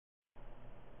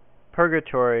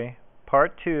Purgatory,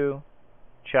 Part 2,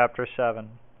 Chapter 7.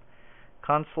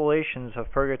 Consolations of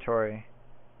Purgatory,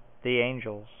 the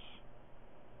Angels.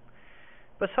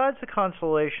 Besides the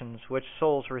consolations which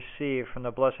souls receive from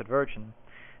the Blessed Virgin,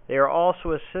 they are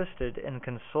also assisted and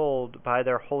consoled by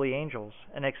their holy angels,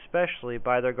 and especially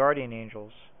by their guardian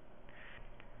angels.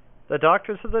 The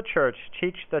doctors of the Church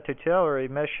teach that the tutelary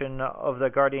mission of the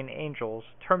guardian angels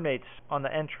terminates on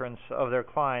the entrance of their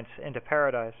clients into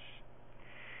paradise.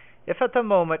 If at the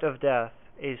moment of death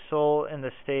a soul in the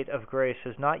state of grace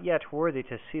is not yet worthy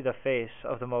to see the face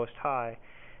of the Most High,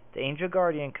 the angel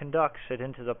guardian conducts it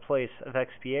into the place of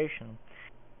expiation,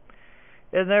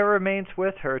 and there remains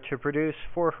with her to produce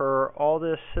for her all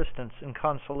the assistance and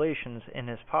consolations in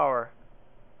his power.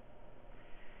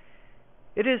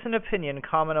 It is an opinion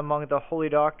common among the holy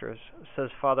doctors, says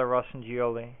Father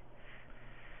Rossangioli,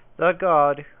 that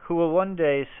God, who will one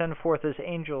day send forth his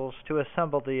angels to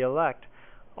assemble the elect,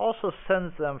 also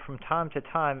sends them from time to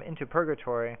time into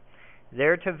purgatory,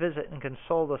 there to visit and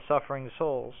console the suffering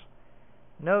souls.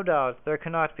 No doubt there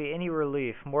cannot be any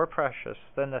relief more precious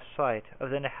than the sight of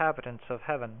the inhabitants of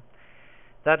heaven,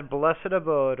 that blessed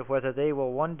abode whither they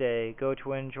will one day go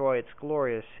to enjoy its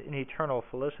glorious and eternal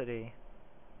felicity.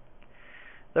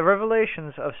 The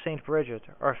revelations of St. Bridget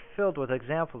are filled with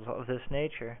examples of this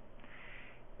nature,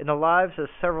 and the lives of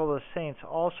several of the saints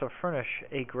also furnish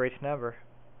a great number.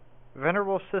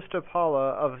 Venerable Sister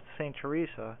Paula of St.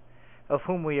 Teresa, of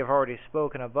whom we have already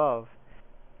spoken above,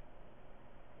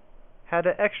 had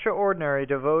an extraordinary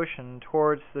devotion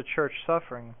towards the church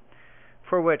suffering,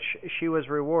 for which she was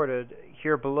rewarded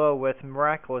here below with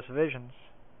miraculous visions.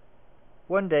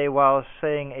 One day, while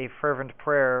saying a fervent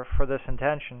prayer for this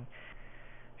intention,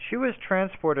 she was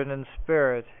transported in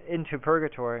spirit into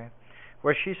purgatory,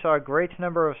 where she saw a great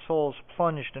number of souls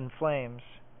plunged in flames.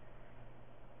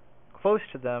 Close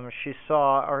to them she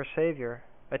saw our Savior,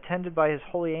 attended by his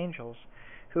holy angels,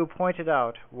 who pointed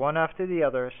out, one after the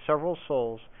other, several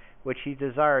souls which he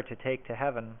desired to take to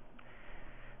heaven,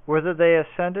 whither they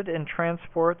ascended in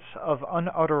transports of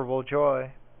unutterable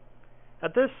joy.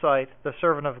 At this sight the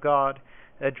servant of God,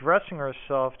 addressing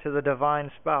herself to the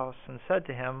divine spouse, and said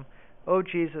to him, "O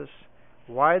Jesus,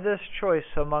 why this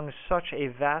choice among such a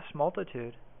vast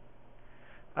multitude?"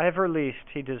 "I have released,"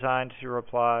 he designed to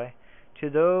reply, "to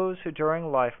those who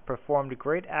during life performed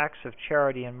great acts of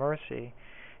charity and mercy,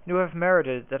 and who have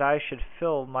merited that I should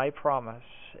fill my promise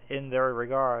in their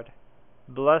regard.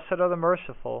 Blessed are the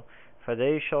merciful, for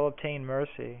they shall obtain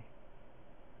mercy."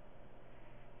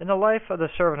 In the life of the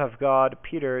servant of God,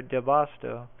 Peter de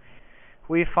Basto,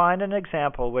 we find an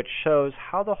example which shows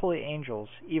how the holy angels,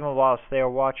 even whilst they are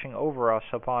watching over us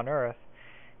upon earth,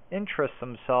 interest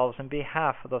themselves in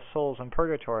behalf of the souls in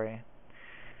purgatory.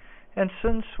 And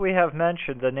since we have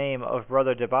mentioned the name of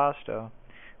Brother de Basto,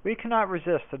 we cannot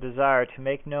resist the desire to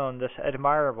make known this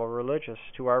admirable religious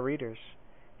to our readers.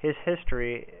 His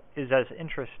history is as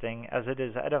interesting as it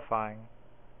is edifying.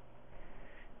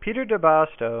 Peter de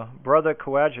Basto, brother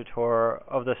coadjutor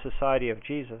of the Society of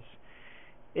Jesus,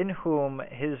 in whom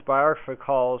his biographer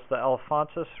calls the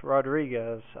Alphonsus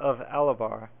Rodriguez of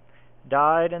Alabar,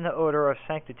 died in the odor of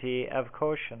sanctity of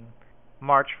Cochin,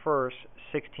 March 1st,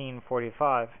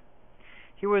 1645.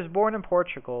 He was born in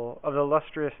Portugal, of the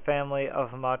illustrious family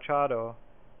of Machado,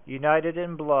 united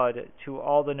in blood to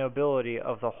all the nobility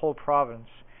of the whole province,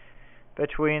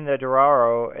 between the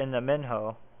Douro and the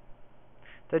Minho.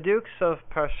 The Dukes of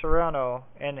Passerano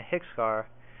and Hixcar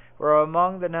were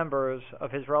among the numbers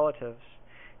of his relatives,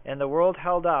 and the world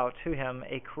held out to him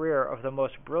a career of the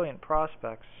most brilliant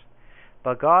prospects,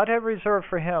 but God had reserved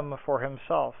for him for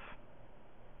himself,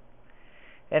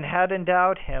 and had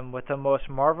endowed him with the most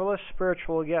marvelous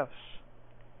spiritual gifts.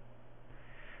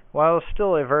 While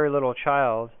still a very little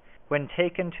child, when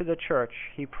taken to the church,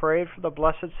 he prayed for the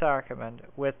Blessed Sacrament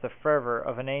with the fervor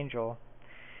of an angel.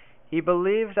 He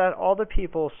believed that all the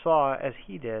people saw as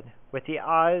he did, with the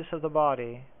eyes of the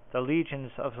body, the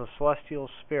legions of the celestial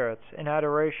spirits in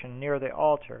adoration near the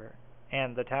altar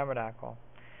and the tabernacle.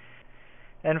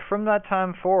 And from that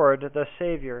time forward, the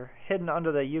Savior, hidden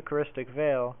under the Eucharistic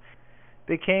veil,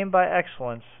 became by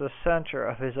excellence the center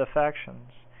of his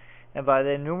affections, and by the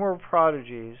innumerable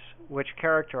prodigies which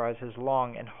characterize his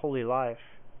long and holy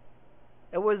life.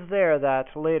 It was there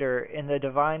that, later, in the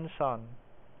Divine Son,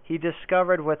 he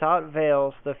discovered without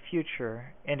veils the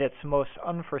future and its most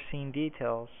unforeseen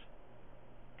details.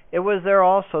 It was there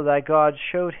also that God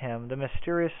showed him the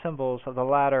mysterious symbols of the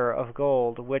ladder of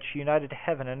gold which united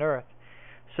heaven and earth,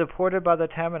 supported by the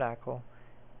tabernacle,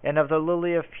 and of the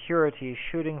lily of purity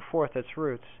shooting forth its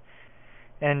roots,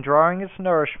 and drawing its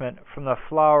nourishment from the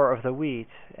flower of the wheat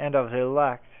and of the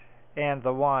elect, and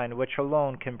the wine which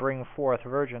alone can bring forth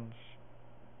virgins.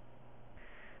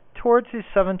 Towards his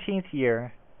 17th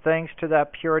year, thanks to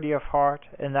that purity of heart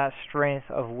and that strength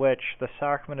of which the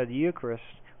sacrament of the Eucharist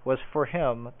was for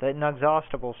him the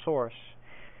inexhaustible source,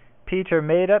 Peter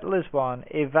made at Lisbon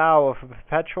a vow of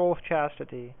perpetual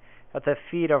chastity at the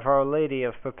feet of Our Lady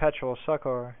of Perpetual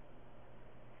Succor.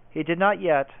 He did not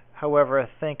yet, however,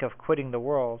 think of quitting the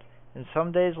world, and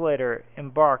some days later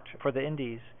embarked for the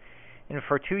Indies, and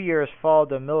for 2 years followed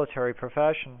the military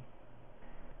profession.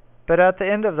 But at the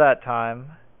end of that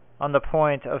time, on the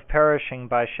point of perishing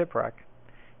by shipwreck,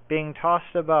 being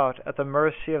tossed about at the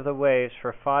mercy of the waves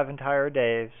for 5 entire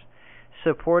days,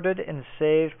 supported and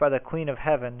saved by the Queen of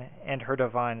Heaven and her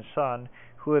divine Son,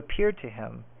 who appeared to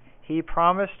him, he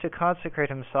promised to consecrate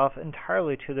himself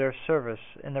entirely to their service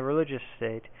in the religious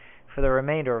state for the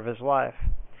remainder of his life,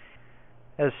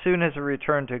 as soon as he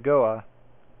returned to Goa.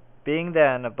 Being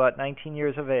then but 19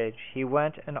 years of age, he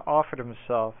went and offered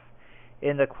himself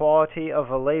in the quality of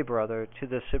a lay brother to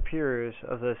the superiors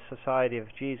of the Society of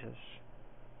Jesus.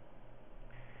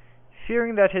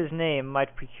 Fearing that his name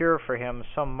might procure for him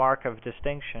some mark of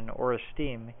distinction or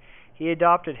esteem, he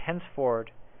adopted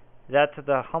henceforward that of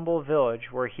the humble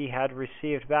village where he had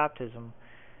received baptism,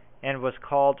 and was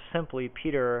called simply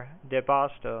Peter de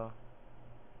Basto.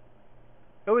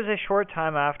 It was a short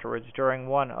time afterwards, during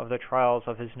one of the trials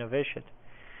of his novitiate,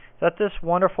 that this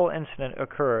wonderful incident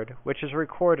occurred, which is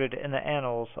recorded in the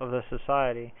annals of the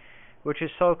Society, which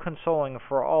is so consoling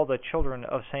for all the children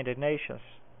of St. Ignatius.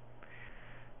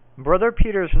 Brother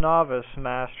Peter's novice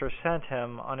master sent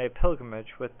him on a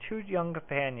pilgrimage with 2 young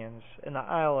companions in the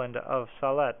island of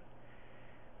Salet,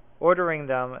 ordering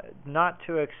them not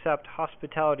to accept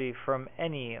hospitality from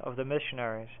any of the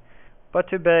missionaries, but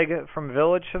to beg from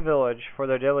village to village for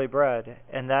their daily bread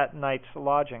and that night's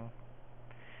lodging.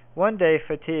 One day,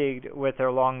 fatigued with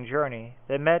their long journey,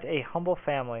 they met a humble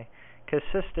family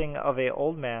consisting of an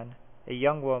old man, a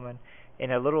young woman,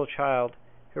 and a little child,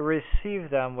 who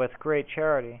received them with great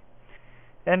charity,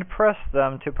 and pressed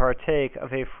them to partake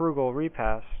of a frugal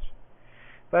repast.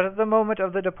 But at the moment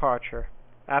of the departure,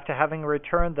 after having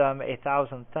returned them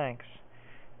 1,000 thanks,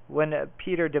 when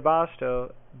Peter de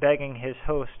Basto, begging his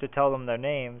host to tell them their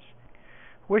names,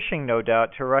 wishing no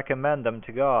doubt to recommend them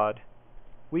to God,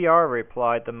 "We are,"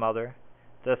 replied the mother,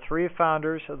 "the 3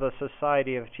 founders of the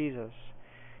Society of Jesus,"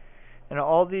 and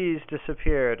all these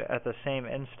disappeared at the same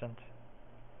instant.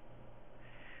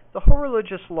 The whole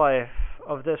religious life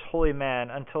of this holy man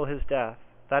until his death,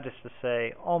 that is to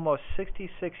say, almost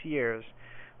 66 years,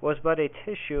 was but a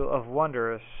tissue of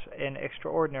wondrous and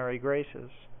extraordinary graces.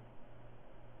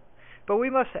 But we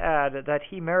must add that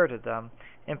he merited them,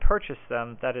 and purchased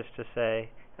them, that is to say,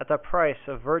 at the price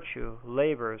of virtue,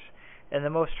 labors, and the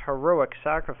most heroic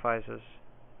sacrifices,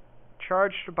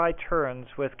 charged by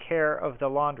turns with care of the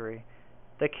laundry,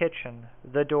 the kitchen,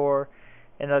 the door,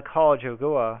 and the college of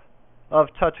Goa, of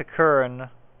Tuticorin,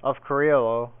 of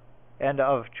Carrillo, and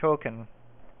of Chokin.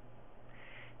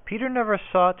 Peter never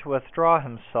sought to withdraw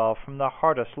himself from the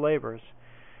hardest labors,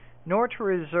 nor to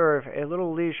reserve a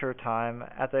little leisure time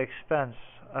at the expense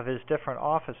of his different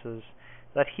offices,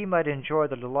 that he might enjoy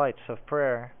the delights of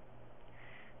prayer.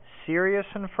 Serious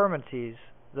infirmities,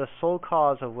 the sole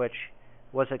cause of which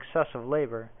was excessive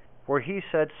labor, were, he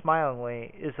said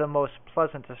smilingly, is the most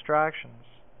pleasant distractions.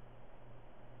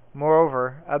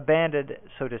 Moreover, abandoned,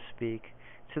 so to speak,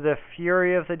 to the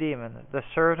fury of the demon, the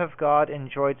servant of God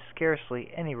enjoyed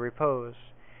scarcely any repose.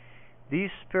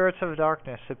 These spirits of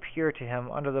darkness appeared to him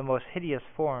under the most hideous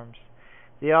forms.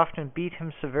 They often beat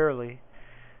him severely,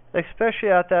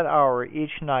 especially at that hour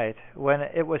each night when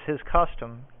it was his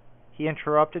custom he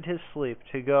interrupted his sleep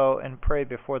to go and pray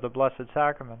before the Blessed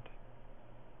Sacrament.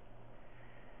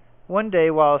 One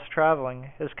day, whilst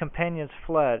traveling, his companions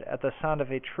fled at the sound of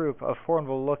a troop of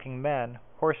formidable-looking men,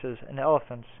 horses, and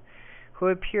elephants, who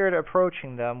appeared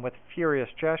approaching them with furious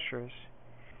gestures.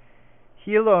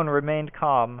 He alone remained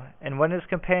calm, and when his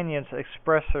companions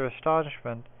expressed their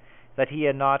astonishment that he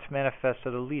had not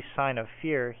manifested the least sign of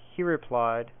fear, he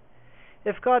replied,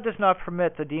 "If God does not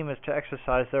permit the demons to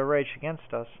exercise their rage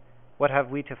against us, what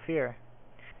have we to fear?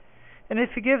 And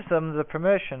if he gives them the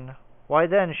permission, why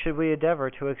then should we endeavor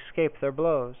to escape their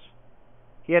blows?"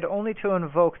 He had only to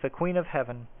invoke the Queen of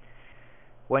Heaven,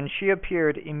 when she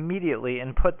appeared immediately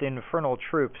and put the infernal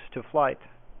troops to flight.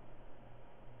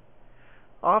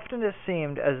 Often it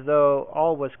seemed as though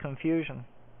all was confusion,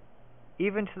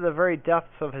 even to the very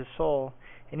depths of his soul,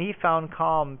 and he found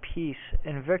calm, peace,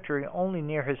 and victory only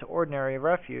near his ordinary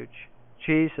refuge,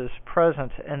 Jesus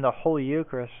present in the Holy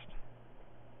Eucharist.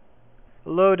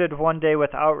 Loaded one day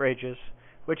with outrages,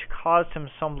 which caused him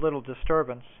some little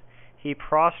disturbance, he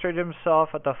prostrated himself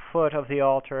at the foot of the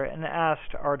altar and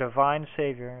asked our divine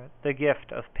Savior the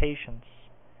gift of patience.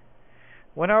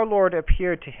 When our Lord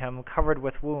appeared to him covered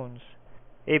with wounds,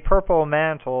 a purple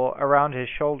mantle around his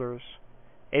shoulders,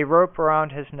 a rope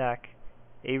around his neck,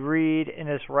 a reed in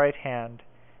his right hand,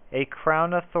 a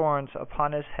crown of thorns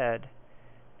upon his head,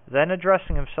 then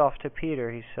addressing himself to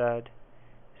Peter, he said,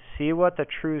 "See what the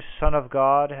true Son of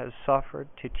God has suffered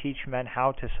to teach men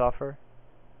how to suffer."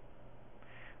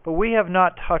 But we have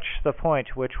not touched the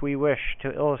point which we wish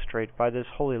to illustrate by this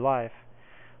holy life.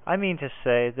 I mean to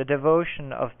say, the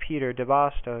devotion of Peter de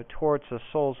Basto towards the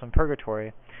souls in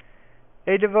purgatory,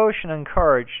 a devotion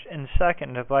encouraged and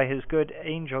seconded by his good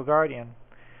angel guardian.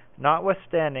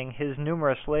 Notwithstanding his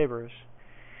numerous labors,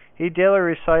 he daily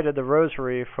recited the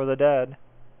rosary for the dead.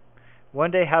 One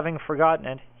day, having forgotten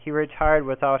it, he retired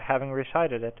without having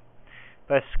recited it,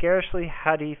 but scarcely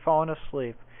had he fallen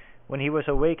asleep when he was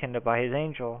awakened by his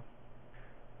angel.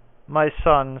 "My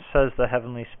son," says the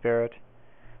heavenly spirit,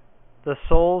 "the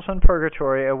souls in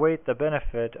purgatory await the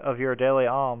benefit of your daily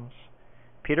alms."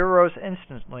 Peter rose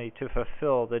instantly to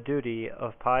fulfill the duty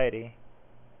of piety.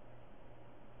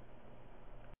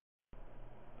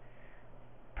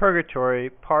 Purgatory,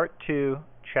 Part 2,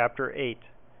 Chapter 8.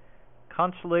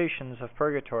 Consolations of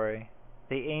Purgatory,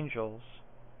 the Angels,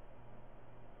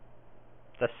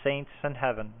 the Saints in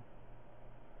Heaven.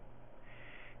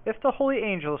 If the holy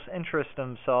angels interest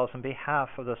themselves in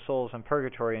behalf of the souls in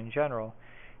purgatory in general,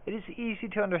 it is easy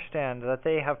to understand that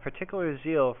they have particular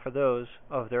zeal for those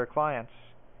of their clients.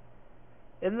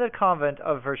 In the convent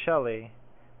of Vercelli,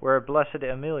 where Blessed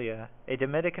Amelia, a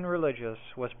Dominican religious,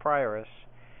 was prioress,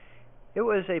 it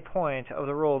was a point of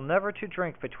the rule never to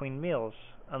drink between meals,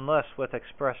 unless with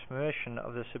express permission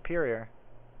of the superior.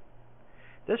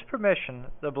 This permission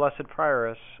the blessed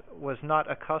prioress was not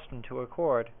accustomed to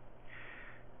accord.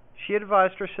 She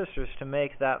advised her sisters to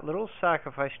make that little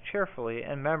sacrifice cheerfully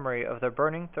in memory of the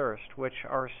burning thirst which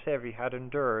our Saviour had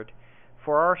endured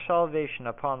for our salvation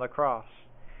upon the cross.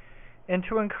 And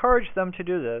to encourage them to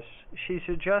do this, she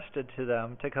suggested to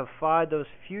them to confide those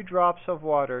few drops of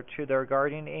water to their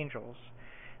guardian angels,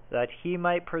 that he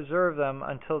might preserve them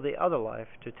until the other life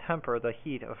to temper the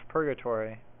heat of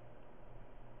purgatory.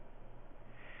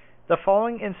 The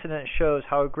following incident shows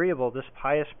how agreeable this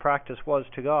pious practice was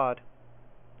to God.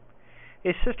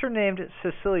 A sister named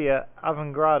Cecilia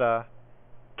Avangrada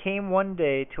came one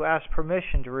day to ask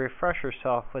permission to refresh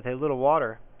herself with a little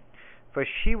water, for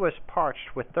she was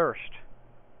parched with thirst.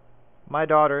 "My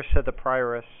daughter," said the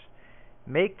prioress,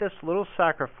 "make this little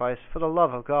sacrifice for the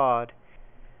love of God,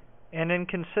 and in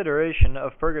consideration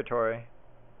of purgatory."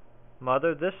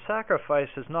 "Mother, this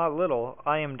sacrifice is not little.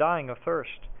 I am dying of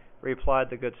thirst," replied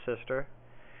the good sister.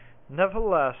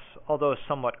 Nevertheless, although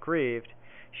somewhat grieved,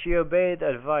 she obeyed the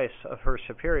advice of her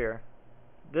superior.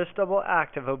 This double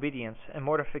act of obedience and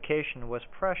mortification was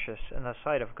precious in the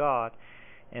sight of God,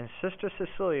 and Sister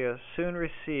Cecilia soon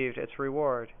received its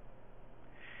reward.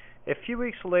 A few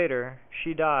weeks later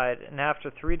she died, and after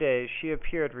 3 days she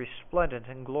appeared resplendent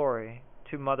in glory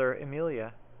to Mother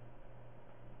Emilia.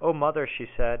 "O Mother," she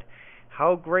said,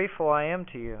 "how grateful I am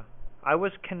to you! I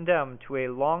was condemned to a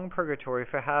long purgatory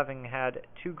for having had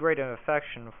too great an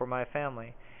affection for my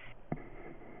family.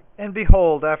 And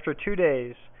behold, after 2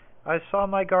 days, I saw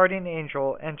my guardian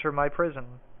angel enter my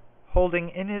prison, holding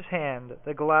in his hand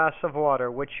the glass of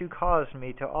water which you caused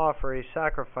me to offer a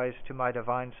sacrifice to my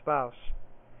divine spouse.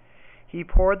 He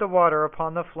poured the water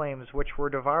upon the flames which were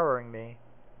devouring me.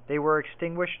 They were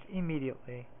extinguished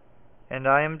immediately, and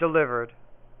I am delivered.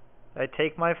 I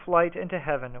take my flight into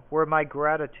heaven, where my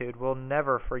gratitude will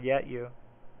never forget you."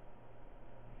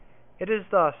 It is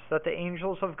thus that the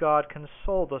angels of God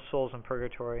console the souls in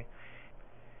purgatory.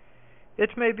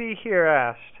 It may be here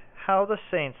asked, how the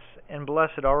saints and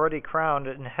blessed already crowned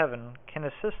in heaven can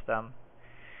assist them.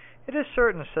 It is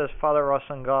certain, says Father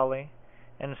Rosangali,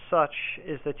 and such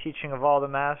is the teaching of all the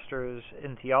masters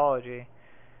in theology,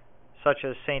 such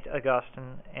as St.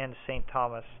 Augustine and St.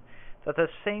 Thomas, that the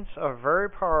saints are very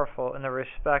powerful in the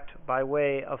respect by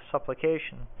way of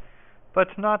supplication,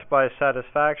 but not by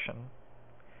satisfaction.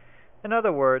 In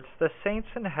other words, the saints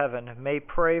in heaven may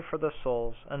pray for the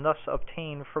souls, and thus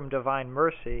obtain from divine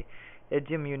mercy a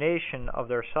diminution of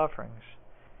their sufferings.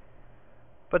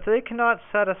 But they cannot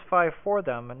satisfy for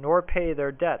them, nor pay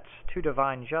their debts to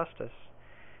divine justice.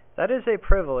 That is a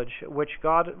privilege which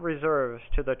God reserves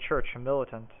to the Church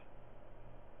militant.